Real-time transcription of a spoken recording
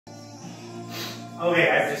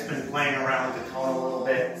Okay, I've just been playing around with the Tonal a little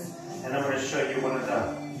bit, and I'm going to show you one of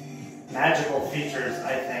the magical features,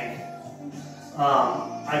 I think.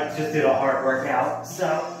 I just did a hard workout, so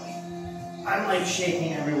I'm like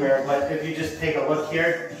shaking everywhere, but if you just take a look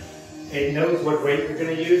here, it knows what weight you're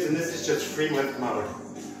going to use, and this is just free lift mode.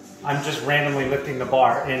 I'm just randomly lifting the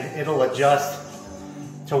bar, and it'll adjust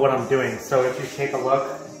to what I'm doing. So if you take a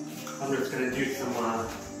look, I'm just going to do some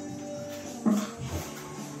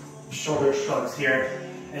shoulder shrugs here,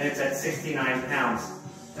 and it's at 69 pounds.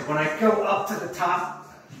 And when I go up to the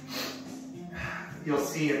top, you'll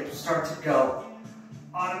see it start to go.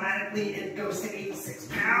 Automatically, it goes to 86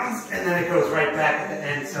 pounds, and then it goes right back at the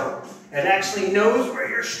end. So it actually knows where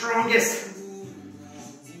you're strongest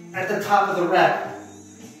at the top of the rep.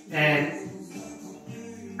 And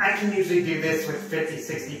I can usually do this with 50,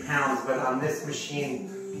 60 pounds, but on this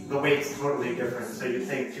machine, the weight's totally different. So you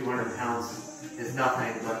think 200 pounds is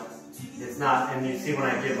nothing, but it's not. And you see when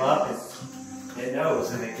I give up, it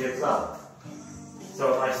knows and it gives up.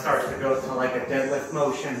 So if I start to go to like a deadlift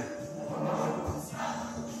motion,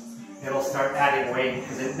 it'll start adding weight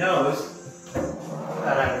because it knows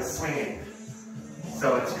that I was swinging.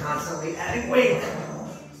 So it's constantly adding weight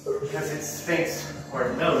because it thinks, or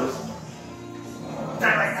it knows,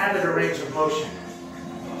 that I added a range of motion.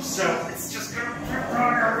 So it's just gonna get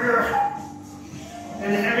harder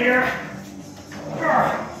and heavier.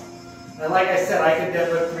 And like I said, I can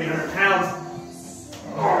deadlift 300 pounds.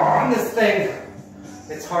 On this thing,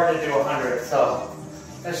 it's hard to do 100. So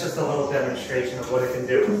that's just a little demonstration of what it can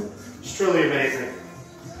do. It's truly amazing.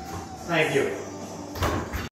 Thank you.